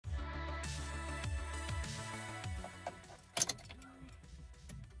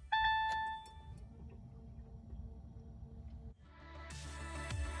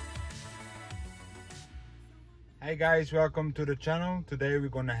Hey guys, welcome to the channel. Today we're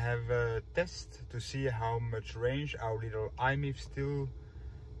gonna have a test to see how much range our little miev still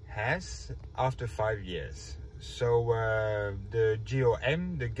has after 5 years. So the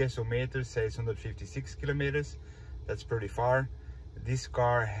GOM, the gasometer, says 156 kilometers. That's pretty far. This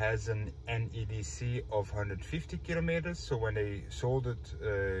car has an NEDC of 150 kilometers. So when they sold it,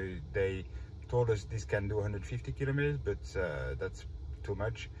 they told us this can do 150 kilometers, but that's too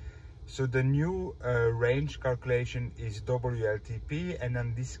much. So the new range calculation is WLTP, and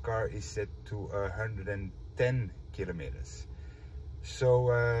then this car is set to 110 kilometers.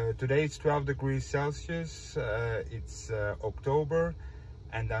 So today it's 12 degrees Celsius, it's October,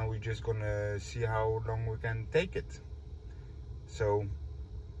 and then we're just gonna see how long we can take it. So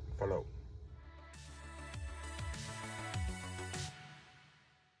follow.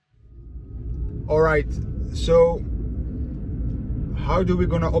 All right, so how do we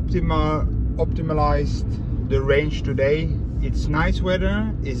gonna optimize the range today? It's nice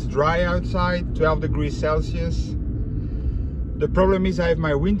weather, it's dry outside, 12 degrees Celsius. The problem is I have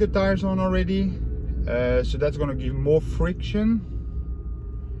my winter tires on already, so that's gonna give more friction,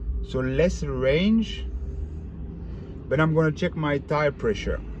 so less range. But I'm gonna check my tire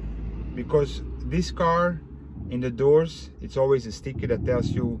pressure, because this car, in the doors, it's always a sticker that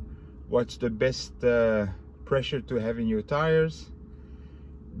tells you what's the best pressure to have in your tires.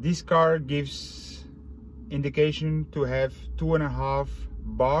 This car gives indication to have 2.5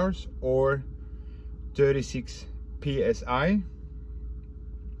 bars or 36 psi.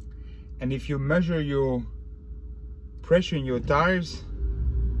 And if you measure your pressure in your tires,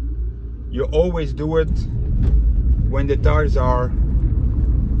 you always do it when the tires are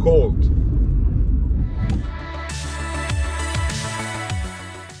cold.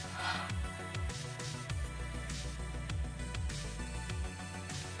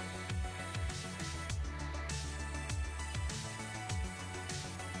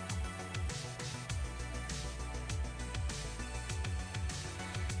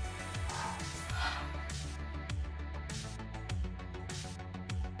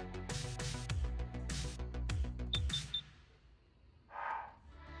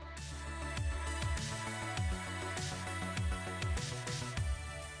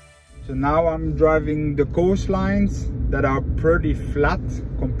 So now I'm driving the coastlines that are pretty flat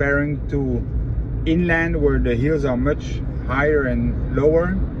comparing to inland, where the hills are much higher and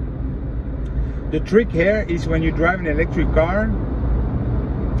lower. The trick here is, when you drive an electric car,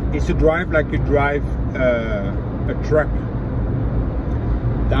 is to drive like you drive a truck.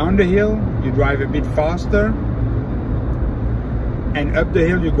 Down the hill you drive a bit faster, and up the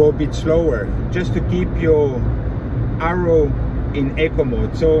hill you go a bit slower, just to keep your arrow in eco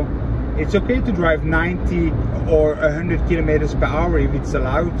mode. So it's okay to drive 90 or 100 kilometers per hour if it's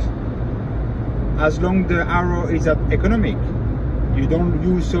allowed, as long the arrow is at economic. You don't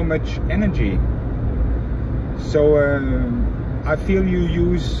use so much energy. So I feel you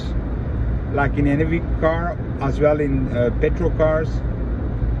use, like in any car, as well in petrol cars,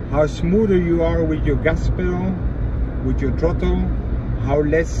 how smoother you are with your gas pedal, with your throttle, how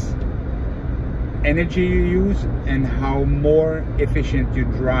less energy you use, and how more efficient you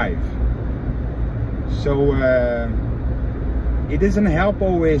drive. So it doesn't help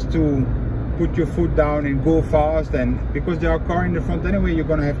always to put your foot down and go fast, and because there are cars in the front anyway you're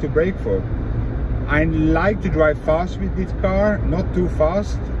gonna have to brake for. I like to drive fast with this car, not too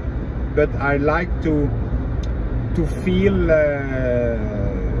fast, but I like to feel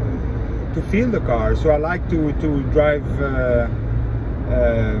the car. So I like to drive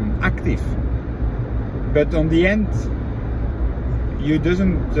active, but on the end you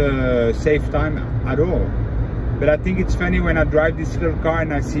doesn't save time at all. But I think it's funny when I drive this little car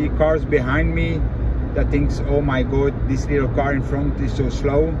and I see cars behind me that thinks, oh my god, this little car in front is so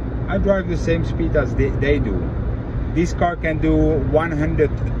slow. I drive the same speed as they do. This car can do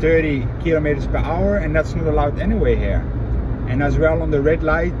 130 kilometers per hour, and that's not allowed anyway here. And as well, on the red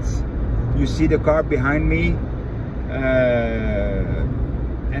lights you see the car behind me,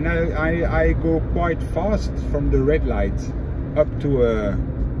 and I go quite fast from the red lights, up to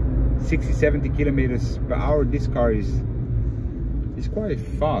 60-70 kilometers per hour. This car is quite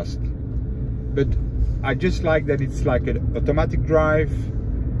fast, but I just like that it's like an automatic drive,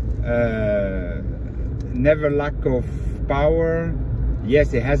 never lack of power.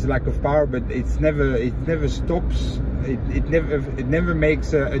 Yes, it has lack of power, but it never stops. It never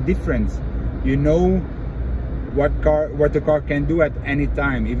makes a difference. You know what the car can do at any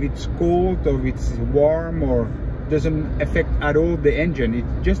time. If it's cold or if it's warm, or doesn't affect at all the engine, it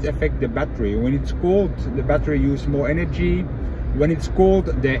just affects the battery. When it's cold, the battery uses more energy. When it's cold,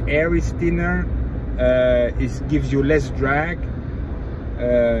 the air is thinner, it gives you less drag.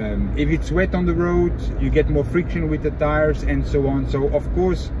 If it's wet on the road, you get more friction with the tires and so on. So of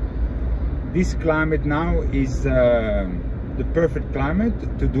course this climate now is the perfect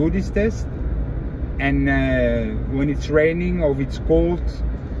climate to do this test. And when it's raining or if it's cold,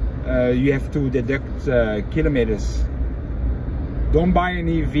 you have to deduct kilometers. Don't buy an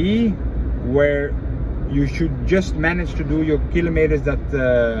EV where you should just manage to do your kilometers that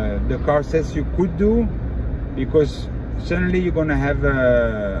the car says you could do, because suddenly you're gonna have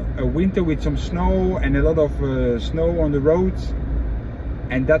a winter with some snow and a lot of snow on the roads,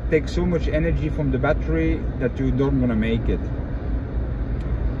 and that takes so much energy from the battery that you're not gonna make it.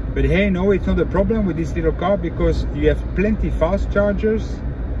 But hey, no, it's not a problem with this little car, because you have plenty fast chargers,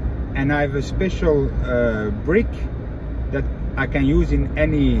 and I have a special brick that I can use in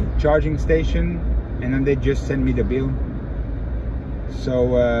any charging station, and then they just send me the bill.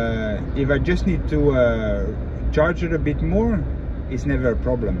 So if I just need to charge it a bit more, it's never a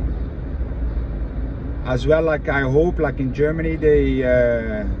problem. As well, like I hope, like in Germany,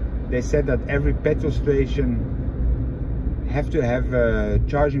 they said that every petrol station have to have a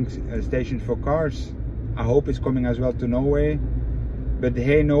charging station for cars. I hope it's coming as well to Norway. But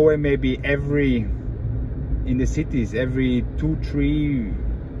hey, Norway, maybe in the cities, every 2-3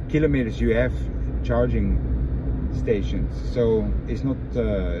 kilometers you have charging stations, so it's not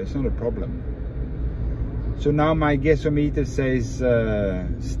a problem. So now my gasometer says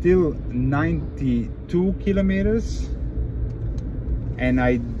still 92 kilometers, and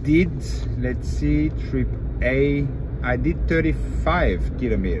I did, let's see, trip A, I did 35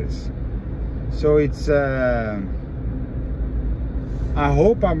 kilometers. So it's I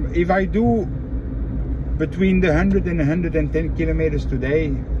hope if I do between the 100 and 110 kilometers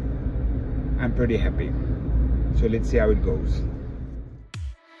today, I'm pretty happy. So let's see how it goes.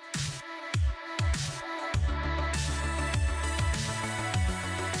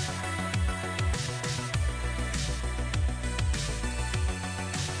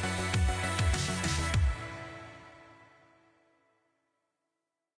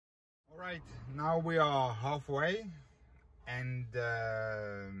 All right, now we are halfway, and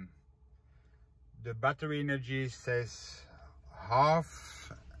the battery energy says half.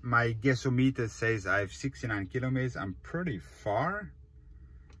 My gasometer says I have 69 kilometers. I'm pretty far,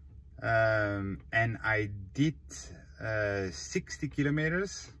 and I did 60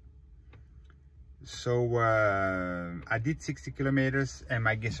 kilometers. So I did 60 kilometers, and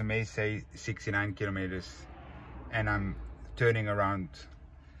my gasometer says 69 kilometers, and I'm turning around.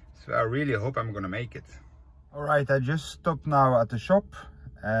 So I really hope I'm gonna make it. All right, I just stopped now at the shop.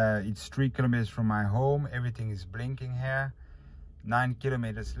 It's 3 kilometers from my home. Everything is blinking here. 9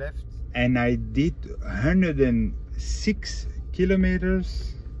 kilometers left, and I did 106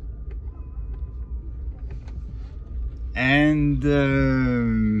 kilometers, and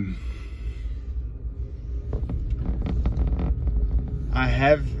I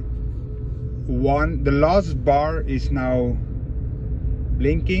have the last bar is now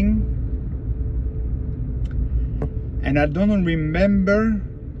blinking, and I don't remember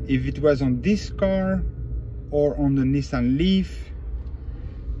if it was on this car or on the Nissan Leaf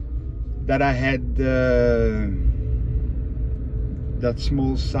that I had that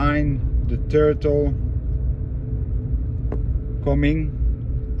small sign, the turtle coming.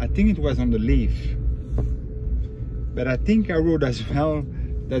 I think it was on the Leaf, but I think I wrote as well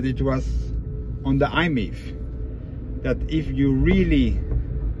that it was on the miev, that if you really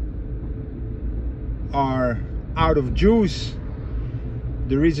are out of juice,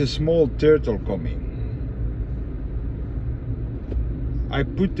 there is a small turtle coming. I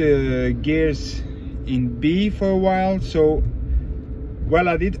put the gears in B for a while, so well,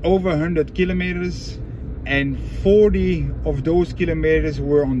 I did over 100 kilometers, and 40 of those kilometers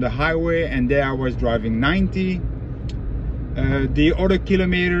were on the highway, and there I was driving 90. The other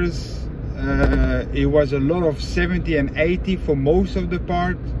kilometers, it was a lot of 70 and 80 for most of the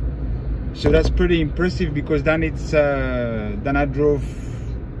part. So that's pretty impressive, because then it's then I drove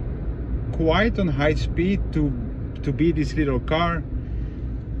quite on high speed to be this little car.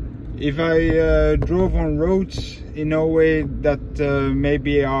 If I drove on roads in Norway that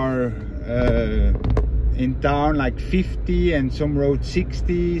maybe are in town like 50 and some roads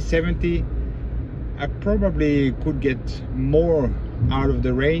 60, 70, I probably could get more out of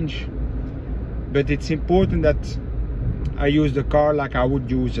the range. But it's important that I use the car like I would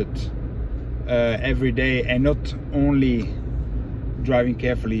use it every day, and not only driving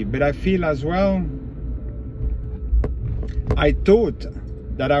carefully. But I feel as well, I thought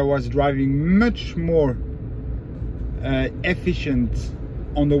that I was driving much more efficient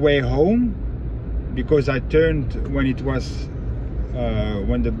on the way home, because I turned when it was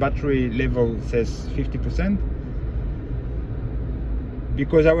when the battery level says 50%,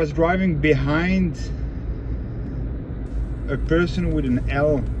 because I was driving behind a person with an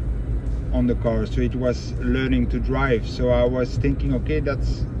L on the car, so it was learning to drive. So I was thinking, okay,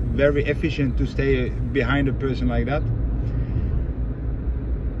 that's very efficient to stay behind a person like that.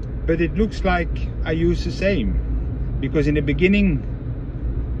 But it looks like I use the same, because in the beginning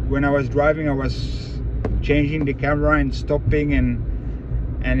when I was driving, I was changing the camera and stopping, and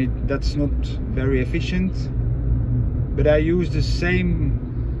that's not very efficient. But I use the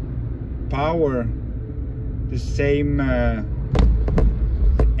same power, the same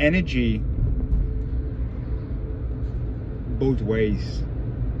energy both ways.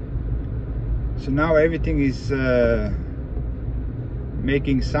 So now everything is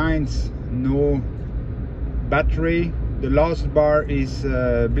making signs, no battery. The last bar is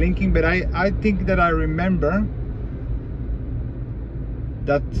blinking, but I think that I remember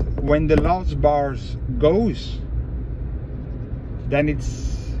that when the last bars goes, then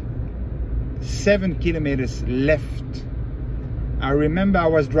it's 7 kilometers left. I remember I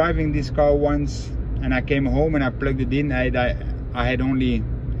was driving this car once and I came home and I plugged it in. I had only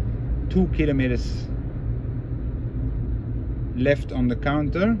 2 kilometers left on the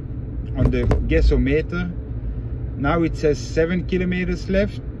counter, on the gasometer. Now it says 7 kilometers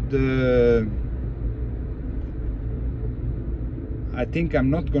left. I think I'm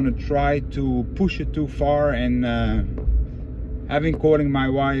not gonna try to push it too far, and having calling my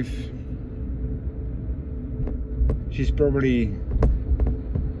wife, she's probably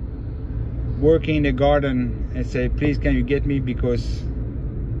working in the garden, and say, please can you get me, because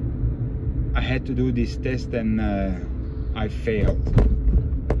I had to do this test and I failed.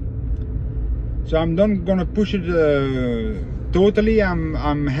 So I'm not gonna push it totally.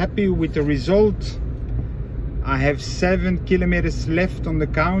 I'm happy with the result. I have 7 kilometers left on the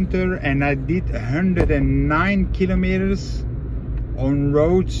counter, and I did 109 kilometers on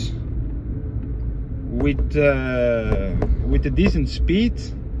roads with a decent speed.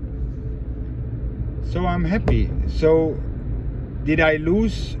 So I'm happy. So did I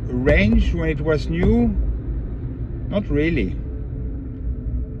lose range when it was new? Not really.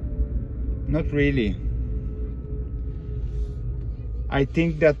 Not really. I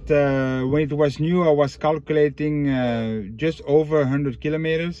think that when it was new, I was calculating just over 100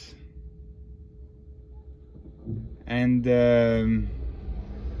 kilometers, and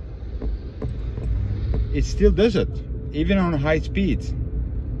it still does it, even on high speed.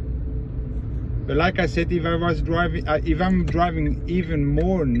 But like I said, if I was driving, if I'm driving even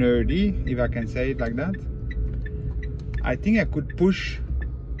more nerdy, if I can say it like that, I think I could push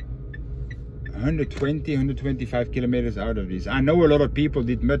 120, 125 kilometers out of this. I know a lot of people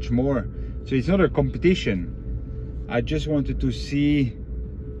did much more, so it's not a competition. I just wanted to see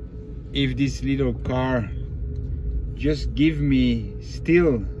if this little car just give me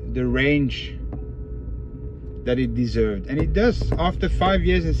still the range that it deserved, and it does after 5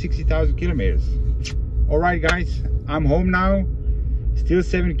 years and 60,000 kilometers. All right guys, I'm home now, still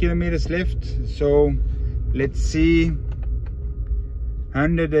 7 kilometers left, so let's see.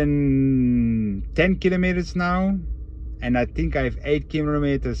 110 kilometers now, and I think I have 8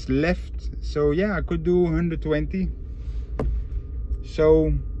 kilometers left. So yeah, I could do 120.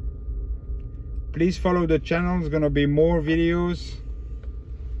 So please follow the channel, there's gonna be more videos.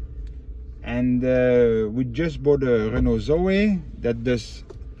 And we just bought a Renault Zoe that does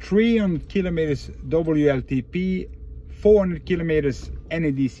 300 kilometers WLTP, 400 kilometers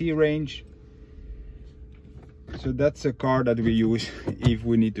NEDC range. So that's a car that we use if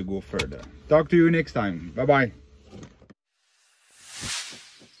we need to go further. Talk to you next time. Bye bye.